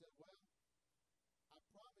pastor said, "Well, I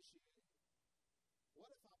promise you,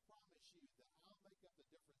 what if I promise you that I'll make up the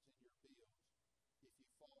difference in your bills if you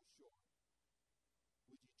fall short?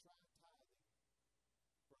 Would you try tithing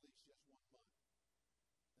for at least just 1 month?"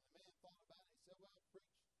 And the man thought about it and said, "Well,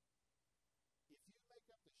 preach, if you make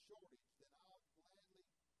up the shortage, then I'll gladly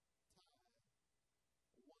tithe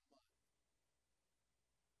for 1 month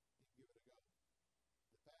and give it a go."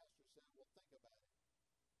 The pastor said, "Well, think about it.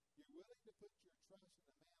 You're willing to put your trust in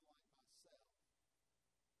a man like myself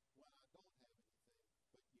when I don't have anything,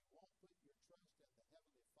 but you won't put your trust in the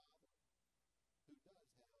Heavenly Father who does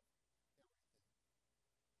have everything.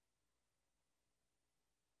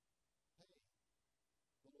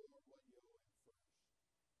 Pay the Lord what you owe Him first,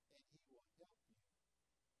 and He will help you,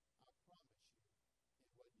 I promise you,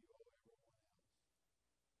 in what you owe everyone else.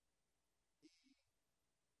 He will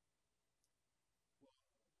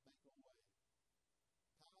make a way.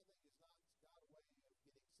 Tithing is not God's way of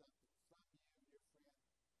getting something from you, dear friend.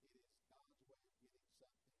 It is God's way of getting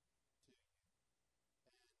something to you.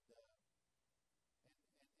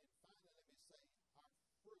 And finally, let me say, our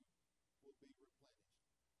fruit will be replenished.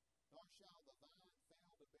 Nor shall the vine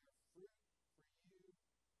fail to bear fruit for you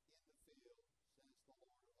in the field, says the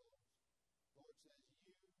Lord of hosts. The Lord says,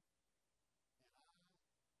 you and I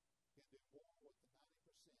can do more with the 90%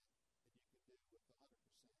 than you can do with the 100% by yourself.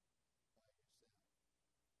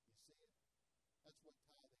 You see it? That's what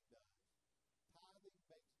tithing does. Tithing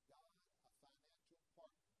makes God a financial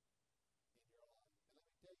partner in your life.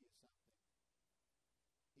 And let me tell you something.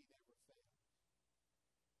 He never fails.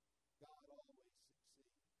 God always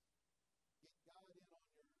succeeds. Get God in on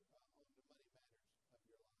the money matters of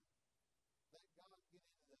your life. Let God get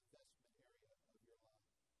into the investment area of your life.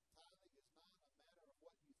 Tithing is not a matter of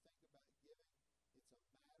what you think about giving. It's a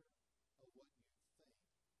matter of what you think about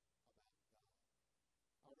God.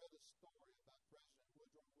 I read a story about President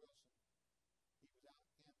Woodrow Wilson. He was out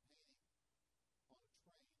campaigning on a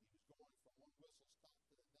train. He was going from one whistle stop to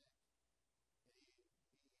the next. And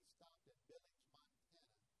he stopped in Billings,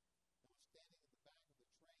 Montana, and was standing in the back of the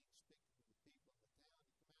train speaking to the people of the town.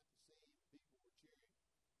 He came out to see him. People were cheering.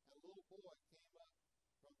 And a little boy came up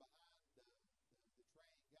from behind the train, got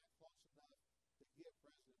close enough to give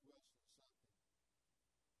President Wilson something.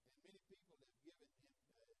 And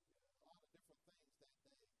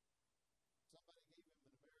Somebody gave him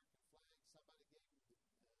an American flag. Somebody gave him a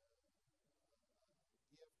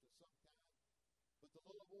gift of some kind. But the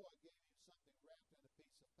little boy gave him something wrapped in a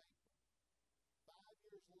piece of paper. 5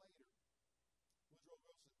 years later, Woodrow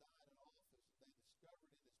Wilson died in office, and they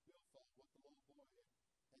discovered in his billfold what the little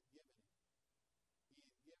boy had given him. He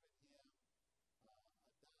had given him a dime wrapped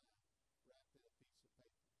in a piece of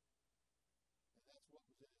paper. And that's what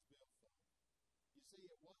was in his billfold. You see,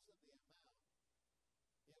 it wasn't the amount.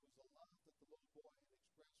 It was the love that the little boy had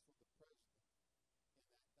expressed for the president in that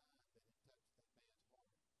dime that had touched that man's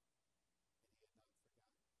heart, and he had not forgotten.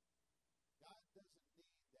 God doesn't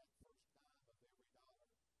need that first dime of every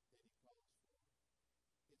dollar that he calls for.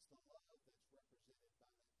 It's the love that's represented by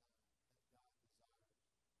that dime that God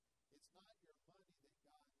desires. It's not your money that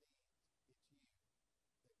God needs. It's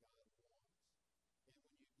you that God wants. And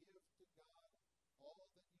when you give to God all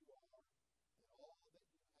that you are and all that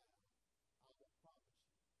you have, I will promise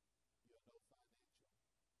you, you'll know financial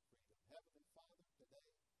freedom. Heavenly Father, today,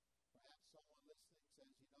 perhaps someone listening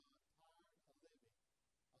says, you know, I'm tired of living a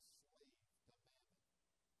slave to mammon,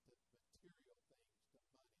 to material things, to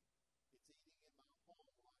money. It's eating in my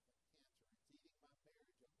home like a cancer. It's eating my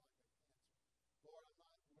marriage up like a cancer. Lord, I'm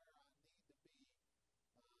not where I need to be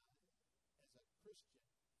as a Christian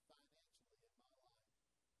financially in my life.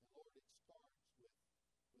 And Lord, it starts with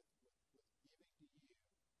giving to you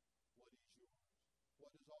what is yours,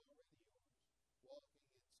 what is already yours, walking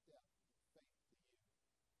in step in faith to you.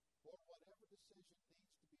 Lord, whatever decision needs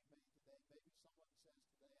to be made today, maybe someone says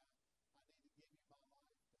today, I need to give you my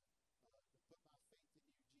life, to put my faith in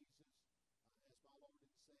you, Jesus, as my Lord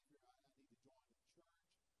and Savior. I need to join the church.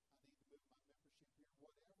 I need to move my membership here.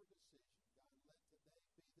 Whatever decision, God, let today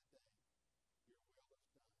be the day your will is done.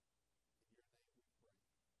 In your name we pray.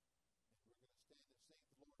 And we're going to stand and sing the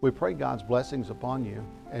Lord. We pray God's blessings upon you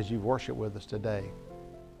as you worship with us today.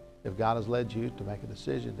 If God has led you to make a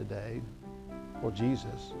decision today for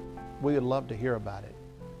Jesus, we would love to hear about it.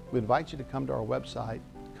 We invite you to come to our website,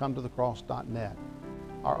 cometothecross.net.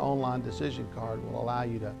 Our online decision card will allow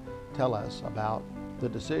you to tell us about the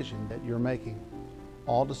decision that you're making.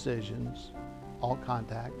 All decisions, all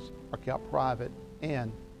contacts are kept private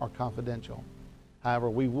and are confidential. However,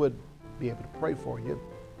 we would be able to pray for you,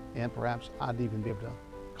 and perhaps I'd even be able to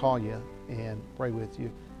call you and pray with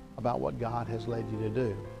you about what God has led you to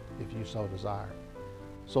do if you so desire.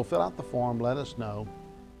 So fill out the form, let us know,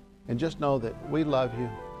 and just know that we love you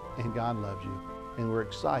and God loves you, and we're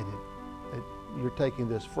excited that you're taking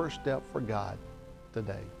this first step for God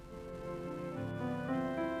today.